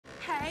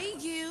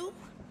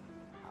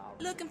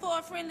Looking for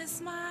a friendly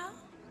smile?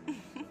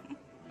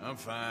 I'm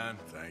fine,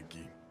 thank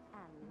you.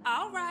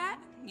 All right,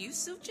 you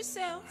suit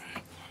yourself.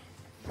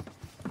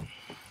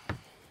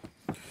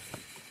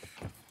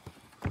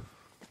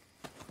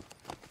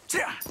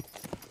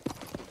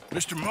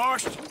 Mr.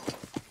 Marston,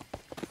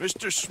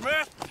 Mr.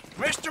 Smith,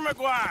 Mr.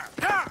 McGuire,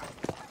 ha!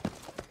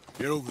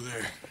 Get over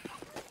there.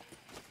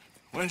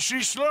 When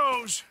she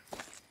slows,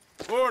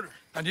 order.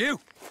 And you?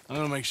 I'm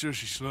gonna make sure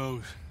she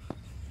slows.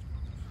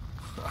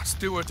 I'll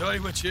do or die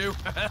with you.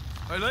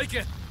 I like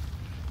it.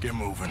 Get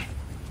moving.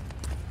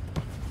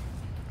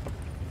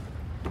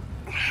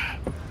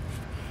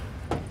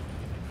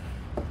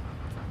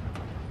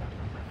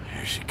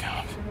 Here she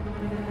comes.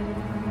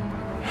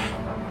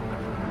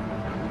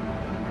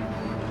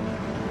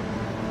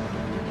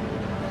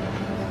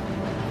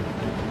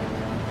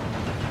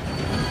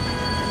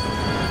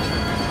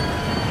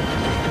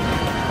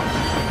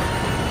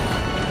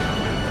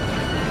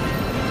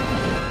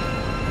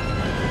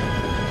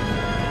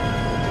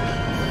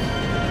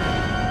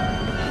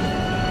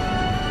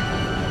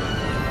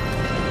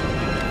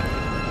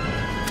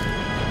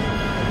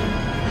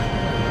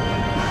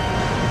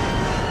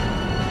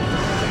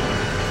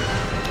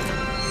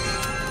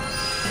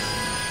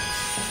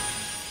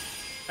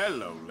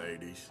 Hello,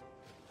 ladies.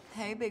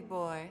 Hey, big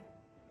boy.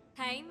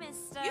 Hey,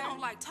 mister. You don't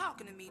like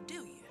talking to me,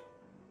 do you?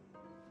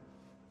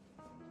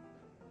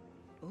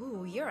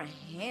 Ooh, you're a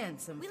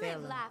handsome We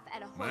fella. live life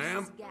at a Ma'am?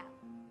 horse's gallop.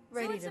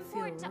 Ready so it's to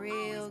feel important to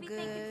real always be good.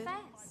 thinking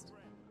fast.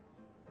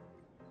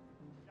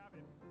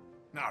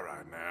 Not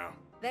right now.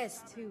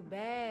 That's too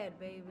bad,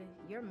 baby.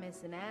 You're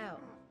missing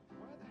out.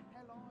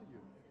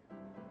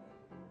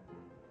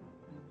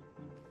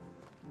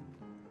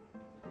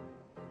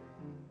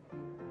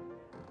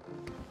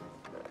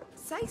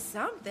 Say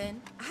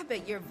something. I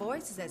bet your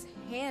voice is as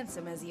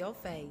handsome as your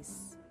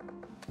face.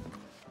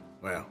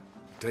 Well,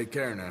 take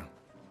care now.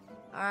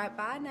 All right,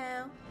 bye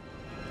now.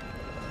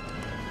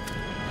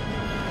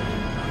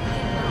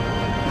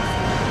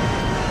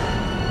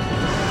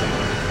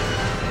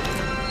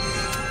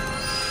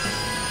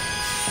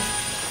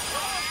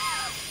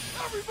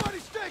 Everybody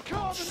stay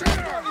calm and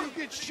nobody will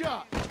get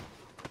shot.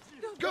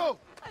 Go!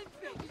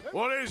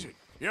 What is it?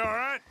 You all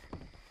right?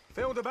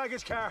 Found the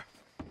baggage car.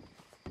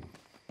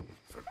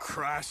 For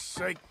Christ's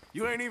sake,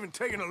 you ain't even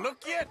taken a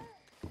look yet?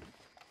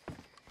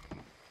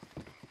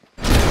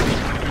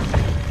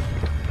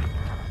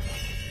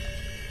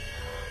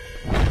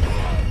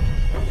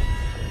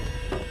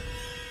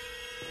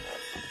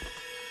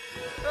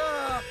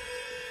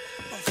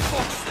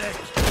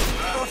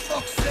 For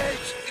fuck's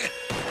sake!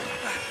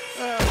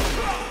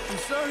 I'm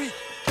sorry.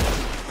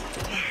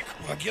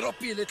 Come on, get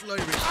up, you little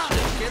Irish.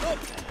 Get up!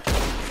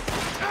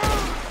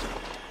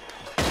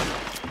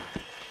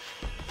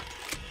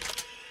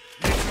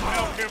 Need some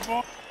help here,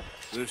 boy?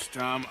 This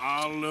time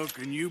I'll look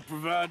and you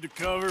provide the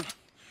cover.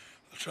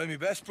 I'll try my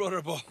best,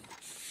 brother, but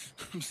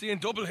I'm seeing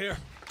double here.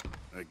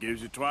 That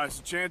gives you twice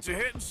the chance of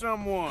hitting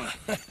someone.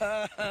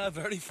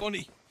 Very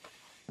funny.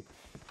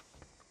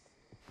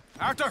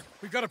 Arthur,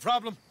 we've got a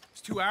problem.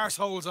 There's two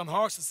arseholes on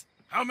horses.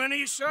 How many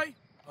you say?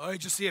 I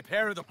just see a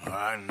pair of them. All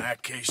right, in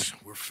that case,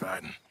 we're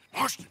fighting.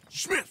 Marston,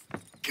 Smith,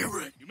 get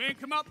ready. You men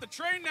come out the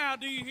train now,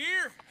 do you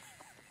hear?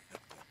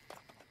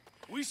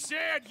 We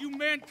said you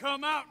men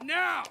come out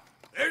now.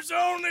 There's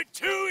only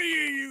two of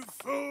you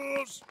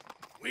fools.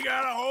 We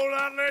got a whole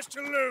lot less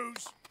to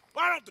lose.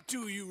 Why don't the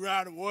two of you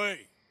ride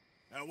away?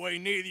 That way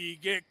neither of you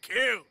get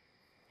killed.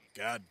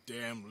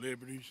 Goddamn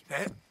liberties.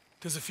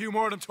 There's a few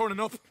more of them turning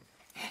up.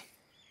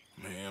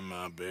 Me and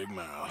my big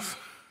mouth.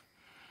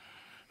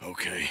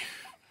 Okay,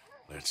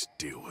 let's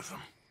deal with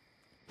them.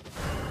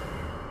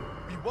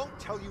 We won't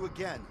tell you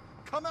again.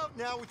 Come out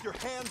now with your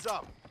hands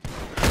up.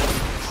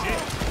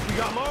 Shit, we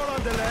got more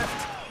on the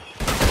left.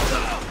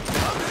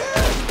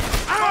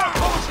 Ah!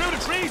 Coming through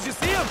the trees, you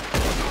see him?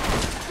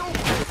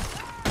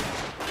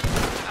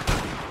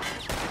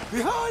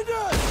 Behind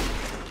us!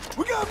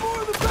 We got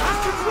more of the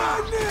bastards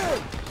riding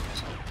in!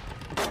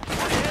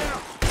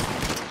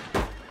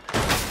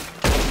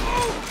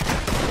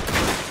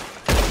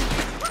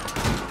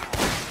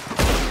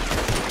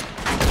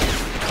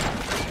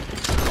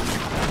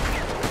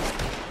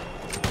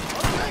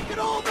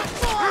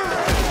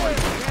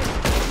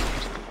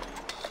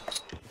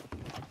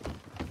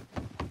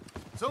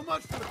 So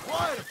much for the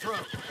quiet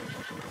approach.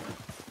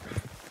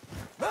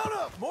 Mount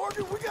up,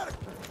 Morgan, we gotta...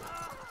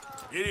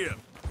 Idiot.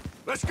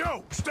 Let's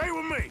go. Stay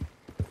with me.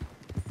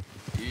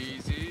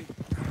 Easy.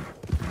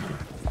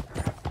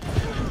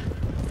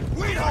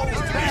 We don't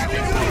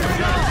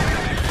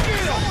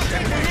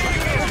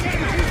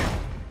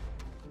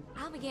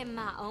I'll be getting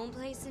my own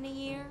place in a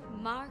year.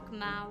 Mark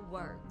my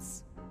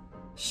words.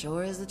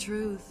 Sure is the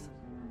truth.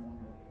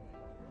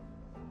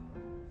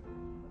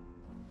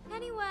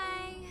 Anyway.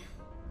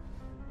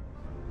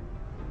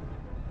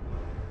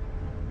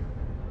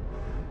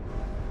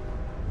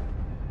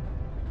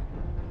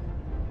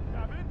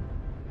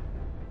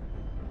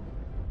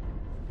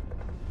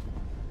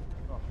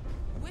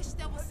 Wish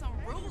there was some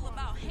rule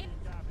about him.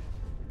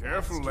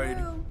 Careful, lady.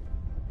 True.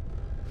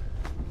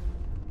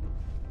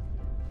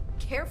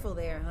 Careful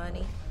there,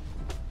 honey.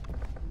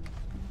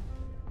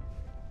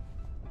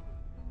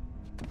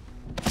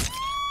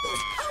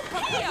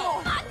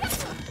 Hell!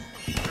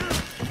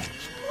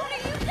 What are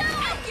you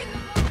doing?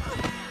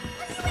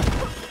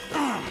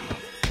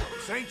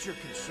 This ain't your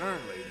concern,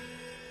 lady.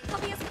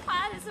 I'll be as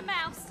quiet as a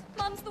mouse.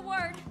 Mum's the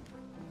word.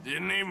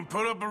 Didn't even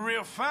put up a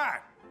real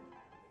fight.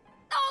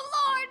 Oh,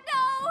 Lord,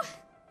 no!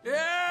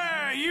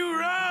 Yeah, you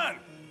run!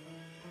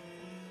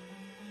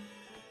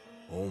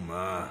 Oh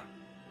my,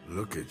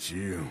 look at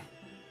you.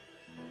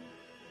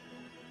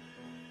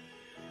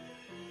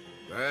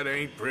 That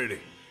ain't pretty.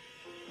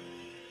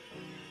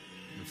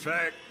 In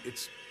fact,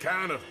 it's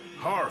kind of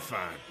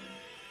horrifying.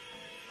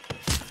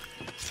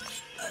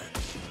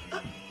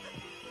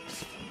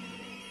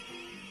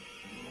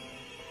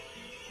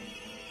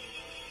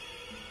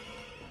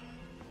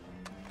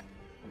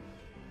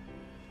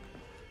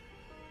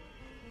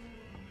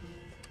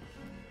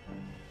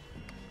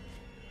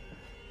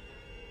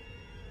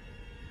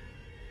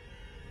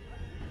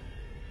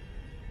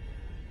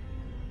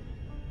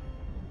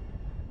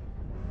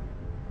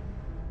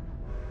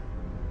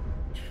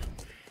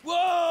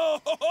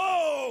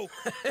 Whoa!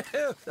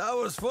 That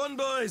was fun,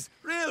 boys.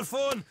 Real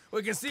fun.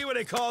 We can see what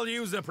they call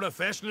you the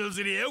professionals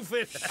in the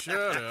outfit.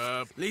 Shut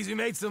up. At least we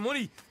made some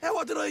money. Hey,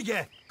 what did I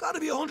get? Gotta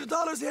be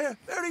 $100 here.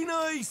 Very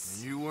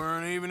nice. You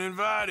weren't even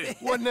invited.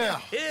 What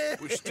now?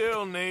 We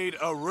still need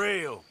a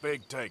real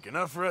big take.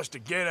 Enough for us to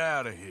get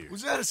out of here.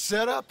 Was that a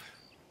setup?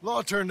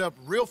 Law turned up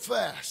real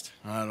fast.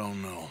 I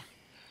don't know.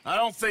 I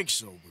don't think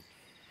so, but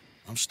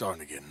I'm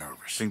starting to get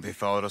nervous. Think they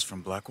followed us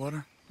from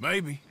Blackwater?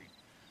 Maybe.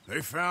 They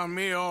found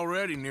me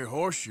already near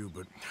Horseshoe,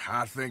 but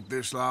I think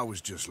this lot was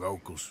just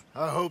locals.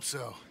 I hope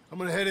so. I'm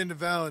gonna head into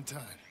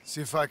Valentine.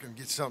 See if I can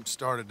get something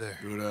started there.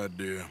 Good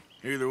idea.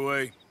 Either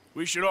way,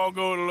 we should all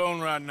go it alone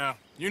right now.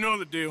 You know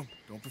the deal.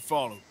 Don't be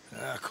followed.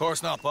 Of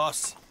course not,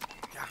 boss.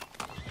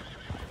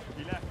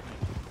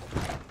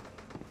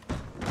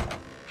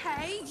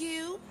 Hey,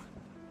 you.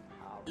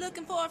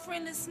 Looking for a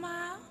friendly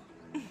smile?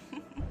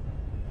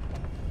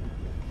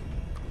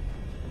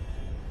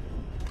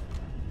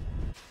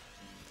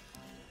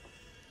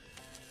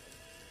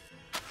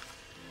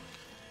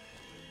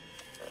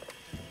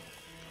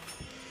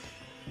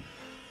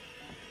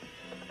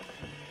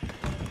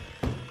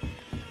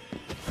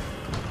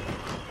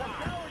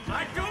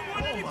 I don't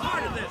want any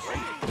part of this!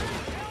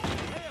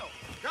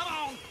 Come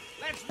on,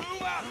 let's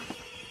move up!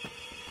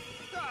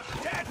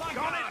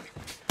 Got it!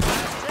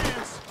 Last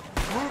chance!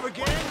 Move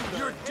again,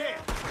 you're dead!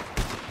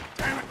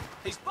 Damn it!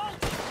 He's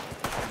bolted!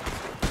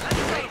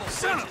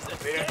 Son of a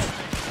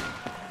bitch!